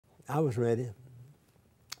I was ready,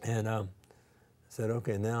 and said,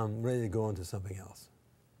 okay, now I'm ready to go on to something else.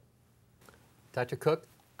 Dr. Cook,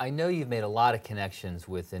 I know you've made a lot of connections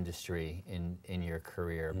with industry in your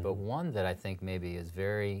career, but one that I think maybe is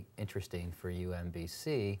very interesting for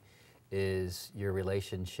UMBC is your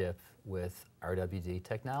relationship with RWD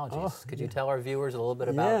Technologies. Oh, Could you tell our viewers a little bit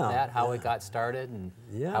about that, how it got started and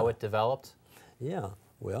how it developed? Yeah,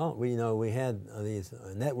 well, we had these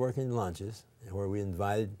networking lunches where we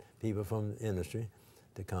invited people from the industry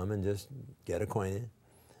to come and just get acquainted.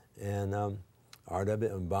 And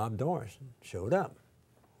RW and Bob Doris showed up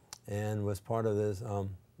and was part of this,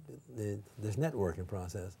 this networking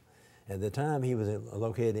process. At the time, he was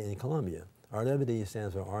located in Columbia. RWD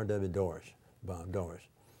stands for R.W. Doris, Bob Doris.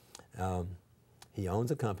 He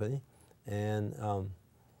owns a company, and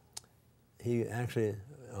he actually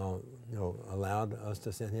allowed us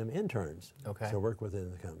to send him interns to work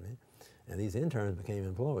within the company. And these interns became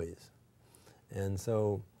employees. And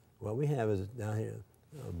so what we have is down here,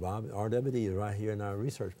 Bob, RWD is right here in our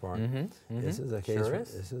research park. This is a case.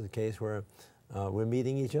 This is a case where we're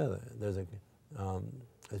meeting each other. There's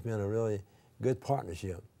been a really good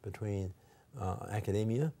partnership between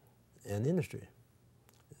academia and industry.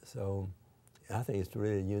 So I think it's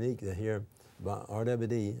really unique to hear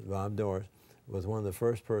RWD, Bob Doris, was one of the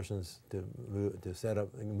first persons to set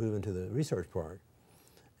up and move into the research park,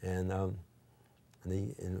 and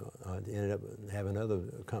he ended up having other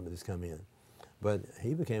companies come in. But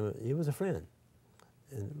he was a friend.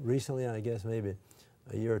 And recently, I guess maybe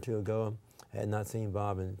a year or two ago, I had not seen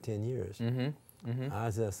Bob in 10 years. I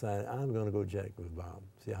decided I'm going to go check with Bob,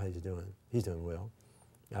 see how he's doing. He's doing well.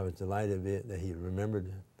 I was delighted that he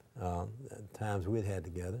remembered times we'd had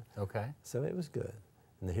together. So it was good.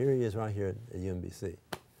 And here he is right here at UMBC.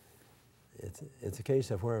 It's a case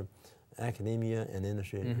of where academia and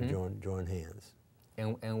industry join hands.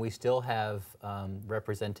 And we still have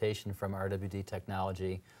representation from RWD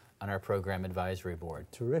Technology on our program advisory board.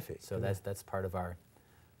 Terrific. So that's part of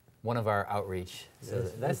one of our outreach. So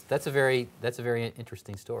that's a very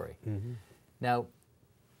interesting story. Now,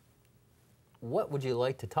 what would you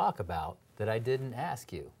like to talk about that I didn't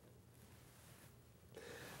ask you?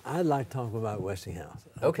 I'd like to talk about Westinghouse.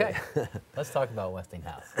 Okay. Let's talk about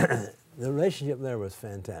Westinghouse. The relationship there was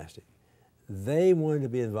fantastic. They wanted to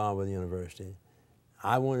be involved with the university.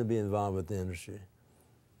 I wanted to be involved with the industry,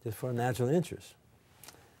 just for natural interest.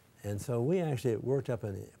 And so we actually worked up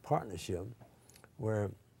a partnership where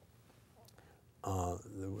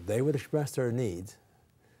they would express their needs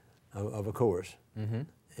of a course,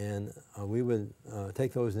 and we would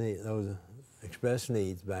take those expressed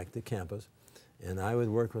needs back to campus, and I would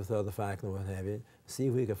work with other faculty and what have you, see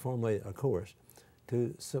if we could formulate a course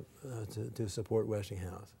to support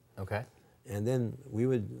Westinghouse. And then we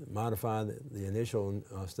would modify the initial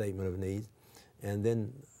statement of needs, and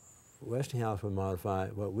then Westinghouse would modify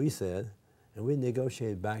what we said, and we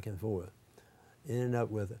negotiated back and forth. Ended up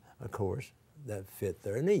with a course that fit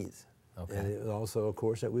their needs. And it was also a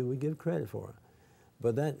course that we would give credit for.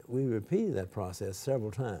 But we repeated that process several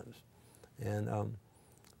times. And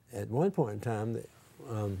at one point in time,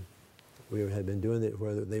 we had been doing it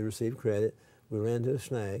where they received credit. We ran into a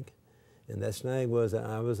snag. And that snag was that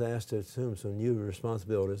I was asked to assume some new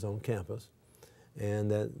responsibilities on campus, and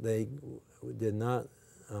that they did not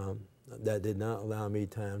allow me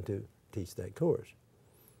time to teach that course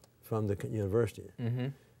from the university.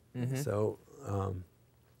 So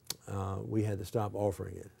we had to stop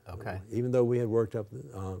offering it. Even though we had worked up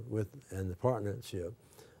in the partnership,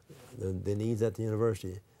 the needs at the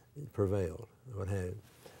university prevailed, what have you.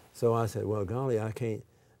 So I said, well, golly, I can't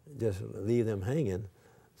just leave them hanging.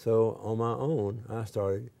 So on my own, I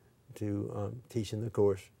started to teaching the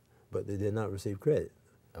course, but they did not receive credit.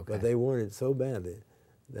 But they wanted it so badly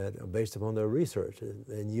that based upon their research,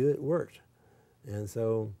 they knew it worked. And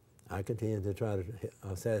so I continued to try to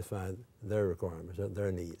satisfy their requirements,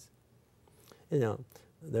 their needs. You know,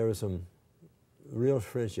 there were some real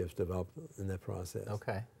friendships developed in that process.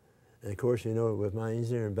 And of course, you know, with my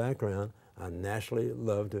engineering background, I naturally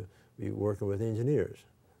love to be working with engineers.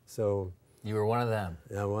 So you were one of them.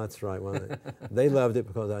 Yeah, well, that's right. They loved it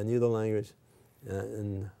because I knew the language,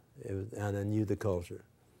 and I knew the culture.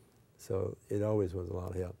 So it always was a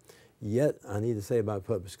lot of help. Yet, I need to say about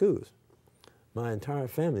public schools, my entire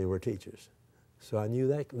family were teachers. So I knew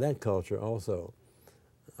that culture also.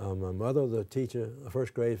 My mother was a teacher,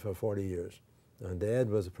 first grade for 40 years. My dad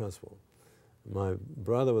was a principal. My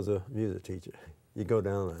brother was a music teacher. You go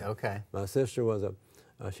down there. My sister was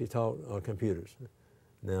she taught computers.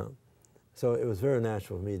 Now, so it was very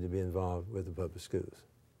natural for me to be involved with the public schools.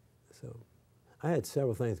 So I had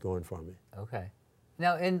several things going for me.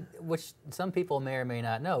 Now, which some people may or may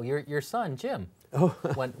not know, your son, Jim,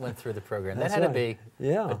 went through the program. That had to be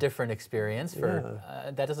a different experience.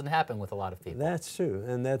 That doesn't happen with a lot of people. That's true,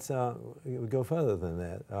 and that's we go further than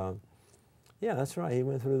that. Yeah, that's right. He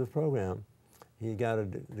went through the program. He got a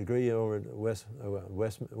degree over at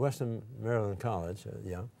Western Maryland College,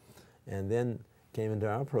 and then came into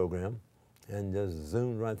our program and just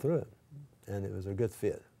zoomed right through it, and it was a good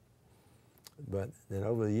fit. But then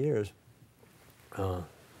over the years,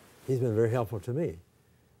 he's been very helpful to me.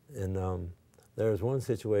 And there was one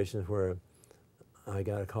situation where I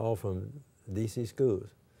got a call from DC schools.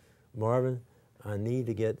 Marvin, I need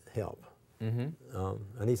to get help.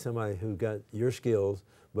 I need somebody who got your skills,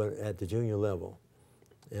 but at the junior level.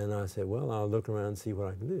 And I said, well, I'll look around and see what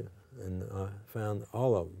I can do. And I found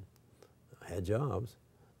all of them had jobs,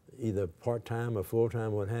 either part-time or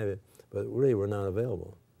full-time, what have you, but really were not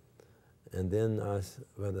available. And then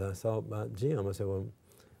when I saw about Jim, I said, well,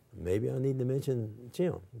 maybe I need to mention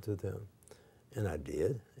Jim to them. And I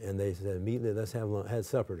did, and they said, immediately, let's have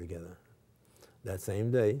supper together. That same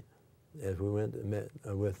day, as we went and met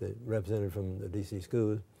with the representative from the DC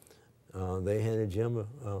schools, they handed Jim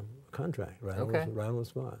a contract right on the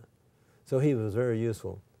spot. So he was very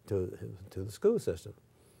useful to the school system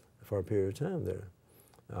for a period of time there.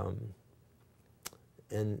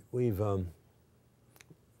 And we've,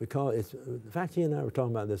 because in fact, he and I were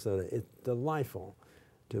talking about this other day, it's delightful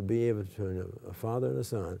to be able to, a father and a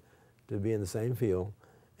son, to be in the same field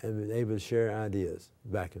and be able to share ideas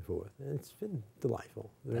back and forth. And it's been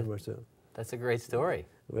delightful, very much so. That's a great story.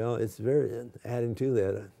 Well, it's very, adding to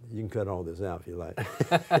that, you can cut all this out if you like.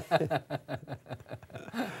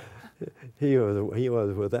 He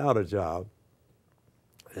was without a job,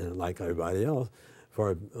 and like everybody else,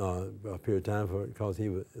 for a period of time because he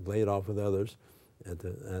was laid off with others at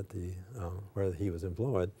the where he was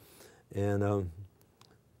employed, and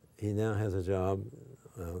he now has a job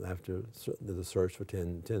after the search for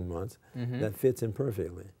 10 months that fits him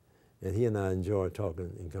perfectly, and he and I enjoy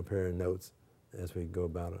talking and comparing notes as we go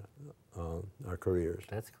about our careers.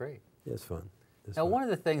 That's great. Yeah, it's fun. Now, one of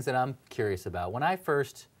the things that I'm curious about, when I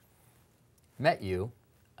first met you,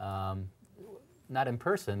 not in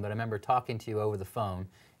person, but I remember talking to you over the phone,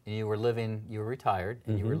 and you were retired,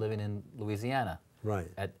 and you were living in Louisiana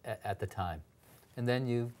at the time. And then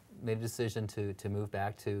you made a decision to move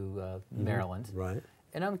back to Maryland. Right.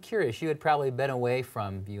 And I'm curious, you had probably been away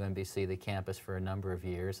from UMBC, the campus, for a number of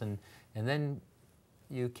years, and then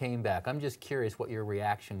you came back. I'm just curious what your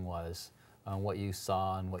reaction was on what you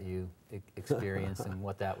saw and what you experienced and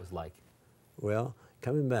what that was like. Well,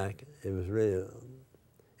 coming back, it was really,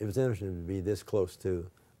 it was interesting to be this close to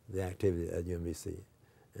the activity at UMBC.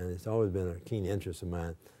 And it's always been a keen interest of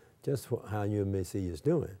mine, just how UMBC is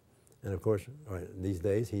doing. And of course, these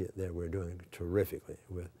days, we're doing terrifically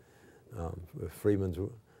with Freeman's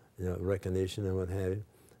recognition and what have you.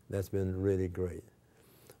 That's been really great.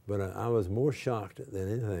 But I was more shocked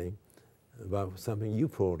than anything about something you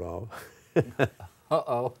pulled off.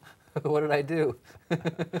 Uh-oh, what did I do?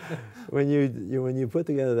 when you put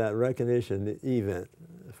together that recognition event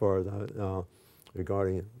for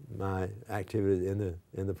regarding my activity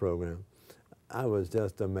in the program, I was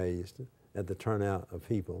just amazed at the turnout of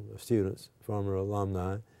people, of students, former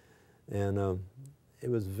alumni, and it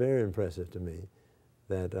was very impressive to me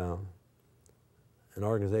that an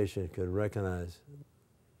organization could recognize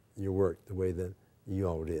your work the way that you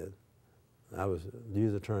all did. I was,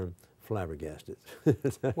 use the term, flabbergasted.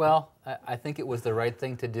 Well, I think it was the right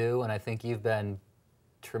thing to do, and I think you've been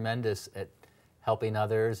tremendous at helping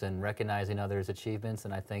others and recognizing others' achievements,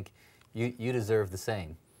 and I think you deserve the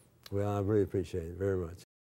same. Well, I really appreciate it very much.